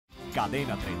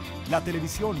Cadena 30, la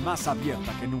televisión más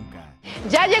abierta que nunca.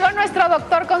 Ya llegó nuestro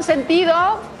doctor consentido,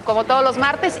 como todos los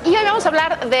martes, y hoy vamos a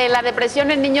hablar de la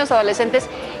depresión en niños, adolescentes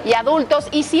y adultos,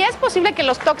 y si es posible que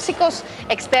los tóxicos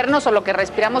externos o lo que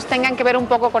respiramos tengan que ver un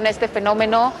poco con este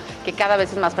fenómeno que cada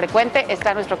vez es más frecuente.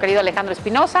 Está nuestro querido Alejandro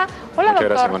Espinosa. Hola, doctor.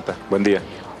 Gracias, Marta. Buen día.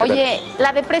 Oye,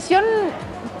 ¿la depresión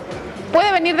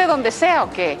puede venir de donde sea o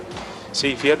qué?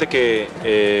 Sí, fíjate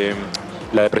que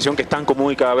la depresión, que es tan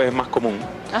común y cada vez es más común,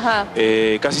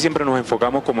 casi siempre nos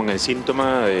enfocamos como en el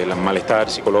síntoma del malestar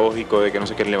psicológico, de que no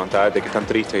se quieren levantar, de que están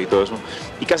tristes y todo eso.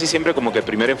 Y casi siempre como que el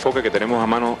primer enfoque que tenemos a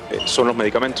mano son los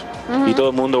medicamentos. Y todo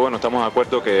el mundo, bueno, estamos de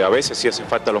acuerdo que a veces sí hacen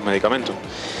falta los medicamentos.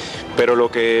 Pero lo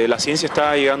que la ciencia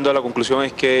está llegando a la conclusión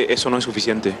es que eso no es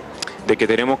suficiente, de que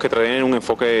tenemos que traer un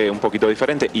enfoque un poquito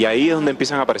diferente. Y ahí es donde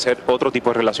empiezan a aparecer otro tipo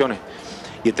de relaciones.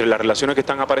 Y entre las relaciones que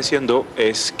están apareciendo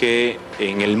es que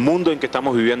en el mundo en que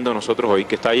estamos viviendo nosotros hoy,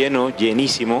 que está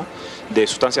llenísimo de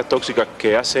sustancias tóxicas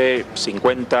que hace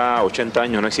 50, 80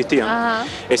 años no existían,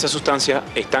 esas sustancias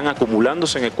están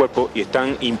acumulándose en el cuerpo y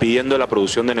están impidiendo la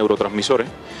producción de neurotransmisores,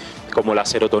 como la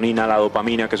serotonina, la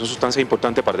dopamina, que son sustancias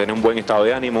importantes para tener un buen estado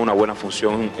de ánimo, una buena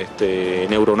función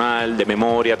neuronal, de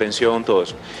memoria, atención, todo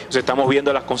eso. Entonces estamos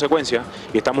viendo las consecuencias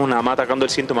y estamos nada más atacando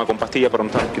el síntoma con pastillas, pero no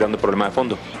estamos quitando el problema de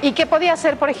fondo. ¿Y qué podía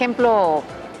ser, por ejemplo,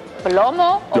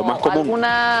 plomo Lo o más común,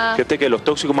 alguna...? fíjate que los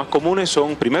tóxicos más comunes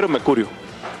son, primero, el mercurio.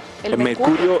 El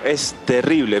mercurio es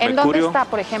terrible. ¿En dónde está,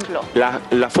 por ejemplo?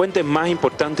 Las fuentes más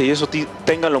importantes, y eso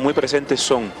ténganlo muy presente,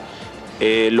 son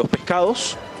los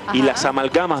pescados y las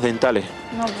amalgamas dentales.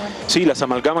 No, bueno. Sí, las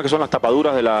amalgamas, que son las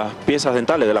tapaduras de las piezas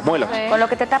dentales, de las muelas. Con lo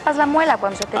que te tapas la muela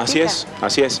cuando se te Así pica. es,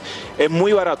 así es. Es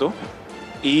muy barato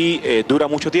y dura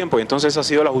mucho tiempo, y entonces esa ha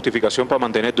sido la justificación para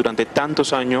mantener durante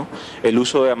tantos años el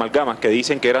uso de amalgamas, que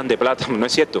dicen que eran de plata. No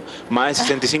es cierto, más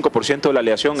del 65% de la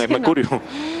aleación es mercurio.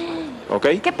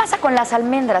 ¿Okay? ¿Qué pasa con las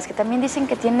almendras, que también dicen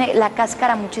que tiene la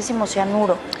cáscara muchísimo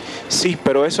cianuro? Sí,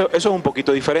 pero eso es un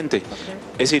poquito diferente.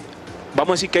 Es decir,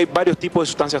 vamos a decir que hay varios tipos de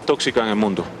sustancias tóxicas en el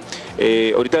mundo.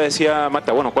 Ahorita decía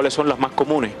Marta, bueno, ¿cuáles son las más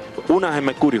comunes? Una es el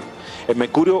mercurio. El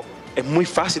mercurio es muy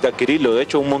fácil de adquirirlo. De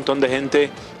hecho, un montón de gente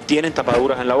tienen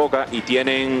tapaduras en la boca y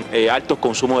tienen altos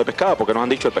consumos de pescado, porque nos han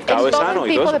dicho el pescado es sano y todo eso.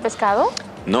 ¿En todo tipo de pescado?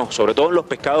 No, sobre todo en los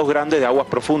pescados grandes de aguas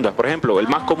profundas. Por ejemplo, el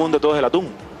más común de todos es el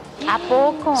atún. ¿A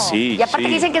poco? Sí, y aparte que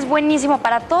dicen que es buenísimo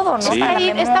para todo, ¿no? Sí. Para la Ahí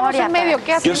memoria, estamos en medio,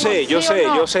 ¿qué hacemos?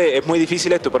 Yo sé, es muy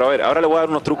difícil esto, pero a ver, ahora le voy a dar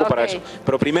unos trucos para eso.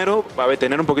 Pero primero, a ver,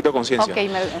 tener un poquito de conciencia.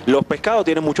 Los pescados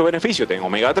tienen mucho beneficio, tienen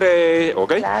omega 3,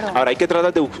 ¿ok? Claro. Ahora hay que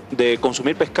tratar de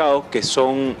consumir pescados que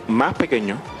son más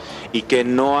pequeños y que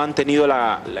no han tenido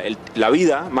la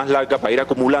vida más larga para ir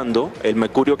acumulando el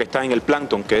mercurio que está en el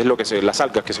plancton, que es lo que las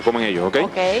algas que se comen ellos, ¿ok?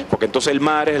 Porque entonces el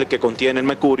mar es el que contiene el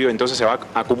mercurio, entonces se va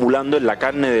acumulando en la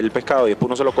carne del pescado y después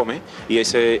uno se lo come y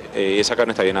esa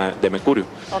carne está llena de mercurio.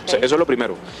 O sea, eso es lo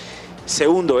primero.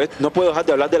 Segundo, no puedo dejar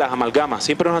de hablar de las amalgamas.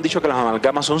 Siempre nos han dicho que las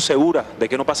amalgamas son seguras, de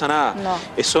que no pasa nada. No.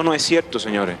 Eso no es cierto,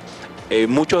 señores.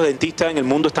 Muchos dentistas en el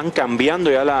mundo están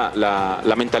cambiando ya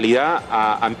la mentalidad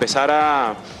a empezar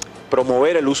a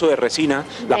promover el uso de resina.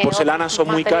 Las porcelanas son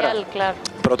muy caras,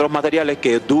 pero otros materiales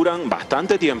que duran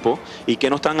bastante tiempo y que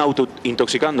no están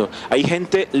autointoxicando. Hay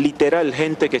gente, literal,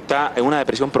 gente que está en una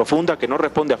depresión profunda, que no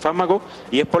responde a fármacos,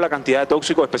 y es por la cantidad de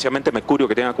tóxicos, especialmente mercurio,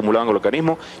 que tienen acumulado en el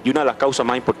organismo, y una de las causas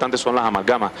más importantes son las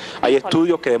amalgamas. Hay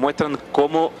estudios que demuestran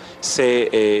cómo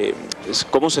se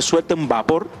suelta un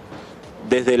vapor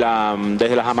desde las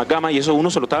amalgamas, y eso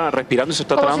uno se lo está respirando y se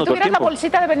está tragando todo el tiempo. Como si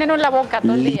tuvieras la bolsita de veneno en la boca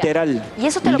todo el día. Literal. ¿Y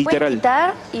eso te lo puede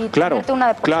quitar y ponerte una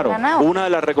de porcelana? Claro. Una de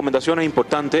las recomendaciones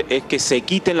importantes es que se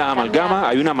quiten las amalgamas.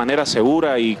 Hay una manera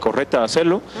segura y correcta de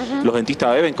hacerlo. Los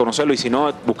dentistas deben conocerlo, y si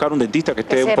no, buscar un dentista que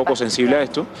esté un poco sensible a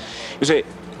esto. Entonces,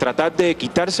 tratar de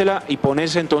quitársela y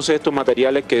ponerse entonces estos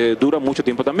materiales que duran mucho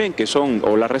tiempo también, que son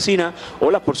o la resina o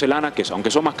las porcelanas, que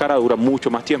aunque son más caras, duran mucho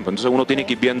más tiempo. Entonces uno tiene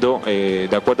que ir viendo de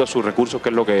acuerdo a sus recursos qué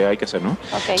es lo que hay que hacer, ¿no?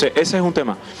 Entonces, ese es un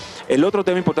tema. El otro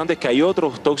tema importante es que hay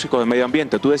otros tóxicos del medio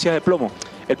ambiente. Tú decías el plomo.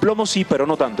 El plomo sí, pero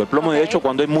no tanto. El plomo, de hecho,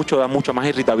 cuando hay mucho, da mucha más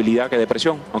irritabilidad que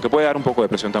depresión, aunque puede dar un poco de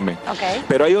depresión también.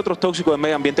 Pero hay otros tóxicos del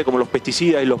medio ambiente, como los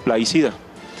pesticidas y los plaguicidas.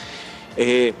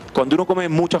 Cuando uno come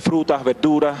muchas frutas,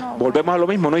 verduras, volvemos a lo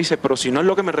mismo, ¿no? Dice, pero si no es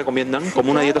lo que me recomiendan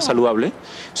como una dieta saludable,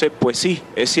 o sea, pues sí,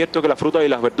 es cierto que las frutas y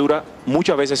las verduras,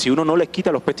 muchas veces, si uno no les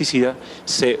quita los pesticidas,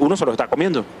 uno se los está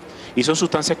comiendo. Y son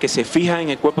sustancias que se fijan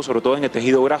en el cuerpo, sobre todo en el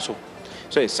tejido graso.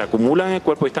 O sea, se acumulan en el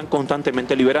cuerpo y están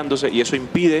constantemente liberándose, y eso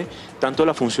impide tanto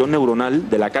la función neuronal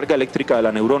de la carga eléctrica de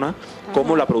la neurona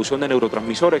como la producción de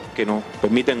neurotransmisores que nos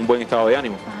permiten un buen estado de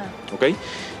ánimo. ¿Ok?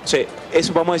 O sea,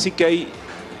 eso vamos a decir que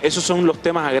esos son los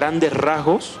temas a grandes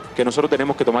rasgos que nosotros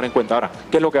tenemos que tomar en cuenta. Ahora,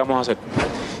 ¿qué es lo que vamos a hacer?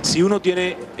 Si uno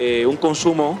tiene un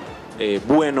consumo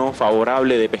bueno,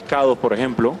 favorable de pescados, por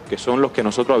ejemplo, que son los que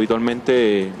nosotros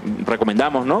habitualmente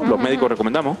recomendamos, ¿no? Los médicos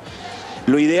recomendamos.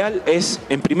 Lo ideal es,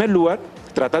 en primer lugar,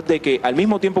 tratar de que al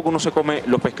mismo tiempo que uno se come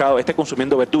los pescados, esté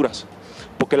consumiendo verduras.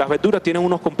 Porque las verduras tienen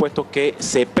unos compuestos que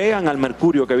se pegan al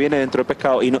mercurio que viene dentro del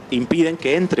pescado y no, impiden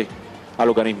que entre al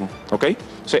organismo, ¿ok?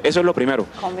 O sea, eso es lo primero.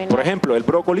 Por ejemplo, el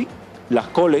brócoli, las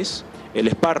coles, el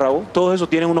espárrago, todos esos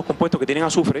tienen unos compuestos que tienen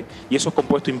azufre y esos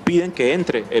compuestos impiden que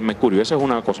entre el mercurio. Esa es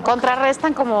una cosa.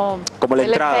 Contrarrestan como la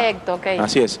entrada. Efecto, okay.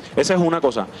 Así es. Esa es una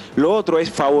cosa. Lo otro es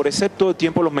favorecer todo el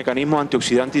tiempo los mecanismos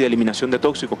antioxidantes y de eliminación de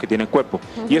tóxicos que tiene el cuerpo.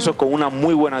 Y eso con una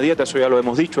muy buena dieta, eso ya lo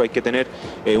hemos dicho, hay que tener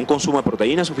un consumo de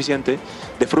proteínas suficiente,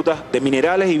 de frutas, de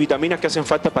minerales y vitaminas que hacen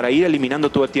falta para ir eliminando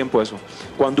todo el tiempo eso.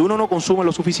 Cuando uno no consume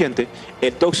lo suficiente,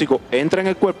 el tóxico entra en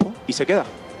el cuerpo y se queda.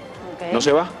 No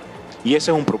se va. Y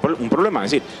ese es un problema. Es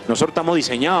decir, nosotros estamos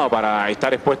diseñados para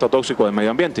estar expuestos a tóxicos del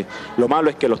medio ambiente. Lo malo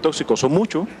es que los tóxicos son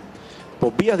muchos,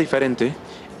 por vías diferentes,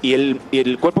 y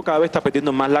el cuerpo cada vez está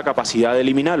perdiendo más la capacidad de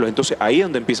eliminarlos. Entonces ahí es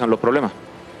donde empiezan los problemas.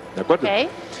 ¿De acuerdo?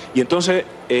 Y entonces,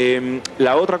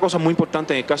 la otra cosa muy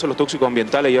importante en el caso de los tóxicos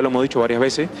ambientales, ya lo hemos dicho varias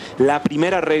veces, la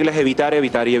primera regla es evitar,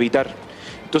 evitar y evitar.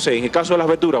 Entonces, en el caso de las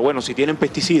verduras, bueno, si tienen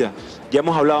pesticidas, ya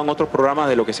hemos hablado en otros programas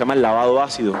de lo que se llama el lavado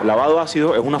ácido. El lavado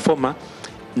ácido es una forma,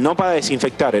 no para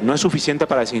desinfectar, no es suficiente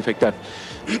para desinfectar,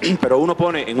 pero uno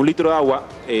pone en un litro de agua,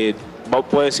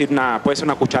 puede ser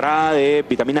una cucharada de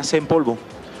vitamina C en polvo,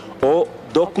 o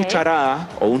 2 cucharadas,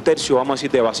 o 1/3, vamos a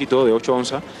decir, de vasito de 8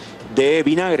 onzas, de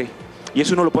vinagre. Y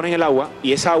eso uno lo pone en el agua,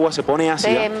 y esa agua se pone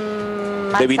ácida.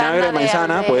 De vinagre de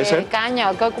manzana, puede ser.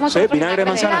 Caña, ¿cómo se llama? Vinagre de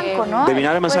manzana. Blanco, ¿no? De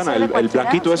vinagre de manzana, el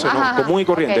blanquito ese, ¿no? Común y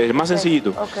corriente, el más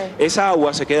sencillito. Esa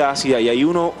agua se queda ácida y ahí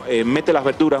uno mete las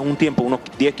verduras un tiempo, unos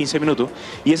 10-15 minutos,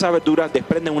 y esas verduras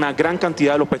desprenden una gran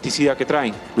cantidad de los pesticidas que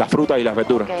traen, las frutas y las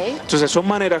verduras. Entonces son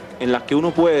maneras en las que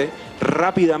uno puede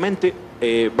rápidamente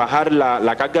bajar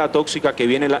la carga tóxica que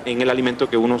viene en el alimento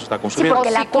que uno está consumiendo. Sí, porque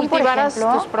el atún, cultivaras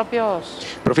tus propios...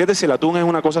 Pero fíjate, si el atún es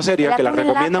una cosa seria, que la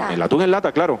recomiendan... El atún en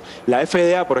lata, claro. La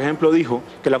FDA, por ejemplo, dijo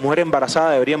que las mujeres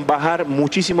embarazadas deberían bajar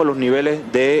muchísimo los niveles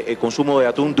de consumo de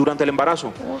atún durante el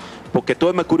embarazo. Porque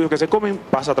todo el mercurio que se comen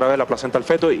pasa a través de la placenta al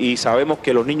feto y sabemos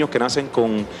que los niños que nacen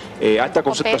con altas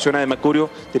concentraciones de mercurio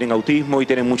tienen autismo y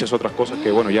tienen muchas otras cosas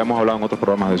que, bueno, ya hemos hablado en otros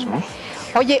programas de eso, ¿no?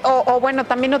 Oye, bueno,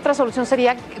 también otra solución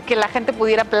sería que la gente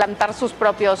pudiera plantar sus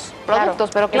propios productos,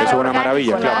 pero claro, eso es una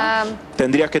maravilla, claro.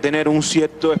 Tendrías que tener un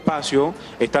cierto espacio,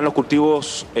 están los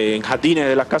cultivos en jardines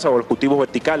de las casas o los cultivos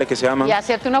verticales que se llaman. Y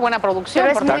hacerte una buena producción,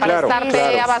 pero porque para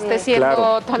estarte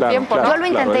abasteciendo todo el tiempo, ¿no? Yo lo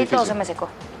intenté y todo se me secó.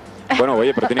 Bueno,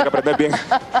 oye, pero tiene que aprender bien.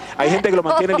 Hay gente que lo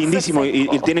mantiene lindísimo y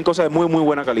tienen cosas de muy, muy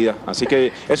buena calidad. Así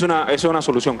que es una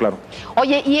solución, claro.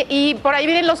 Oye, y por ahí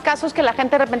vienen los casos que la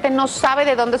gente de repente no sabe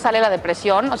de dónde sale la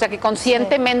depresión, o sea, que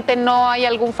conscientemente no hay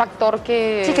algún factor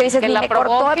que, que, dices, que ni la me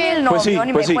cortó a mí el novio,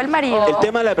 ni me fue el marido. El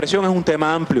tema de la depresión es un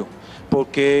tema amplio,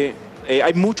 porque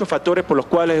hay muchos factores por los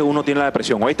cuales uno tiene la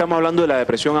depresión. Hoy estamos hablando de la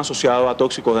depresión asociada a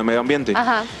tóxicos del medio ambiente.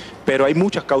 Pero hay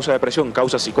muchas causas de depresión,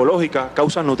 causas psicológicas,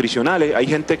 causas nutricionales. Hay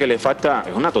gente que le falta,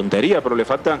 es una tontería, pero le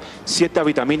faltan ciertas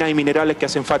vitaminas y minerales que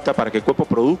hacen falta para que el cuerpo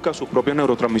produzca sus propios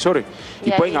neurotransmisores.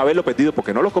 Y pueden haberlo perdido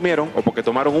porque no los comieron o porque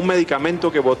tomaron un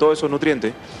medicamento que botó esos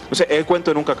nutrientes. Entonces, es el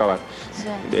cuento de nunca acabar.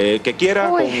 Que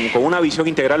quiera, con una visión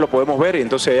integral lo podemos ver y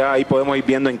entonces ya ahí podemos ir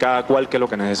viendo en cada cual qué es lo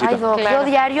que necesita.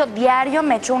 Ay, yo diario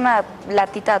me echo una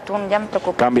latita de atún, ya me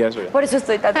preocupa. Cambia eso ya. Por eso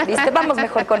estoy tan triste. Vamos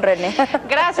mejor con René.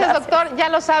 Gracias, doctor. Ya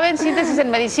lo saben, Síntesis en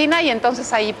Medicina, y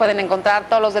entonces ahí pueden encontrar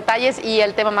todos los detalles y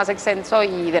el tema más extenso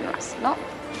y demás, ¿no?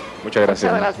 Muchas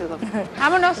gracias. Muchas gracias, doctor.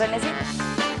 Vámonos. Renécita.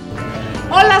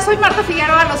 Hola, soy Marta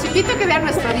Figueroa. Los invito a que vean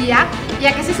nuestro día y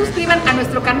a que se suscriban a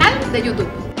nuestro canal de YouTube.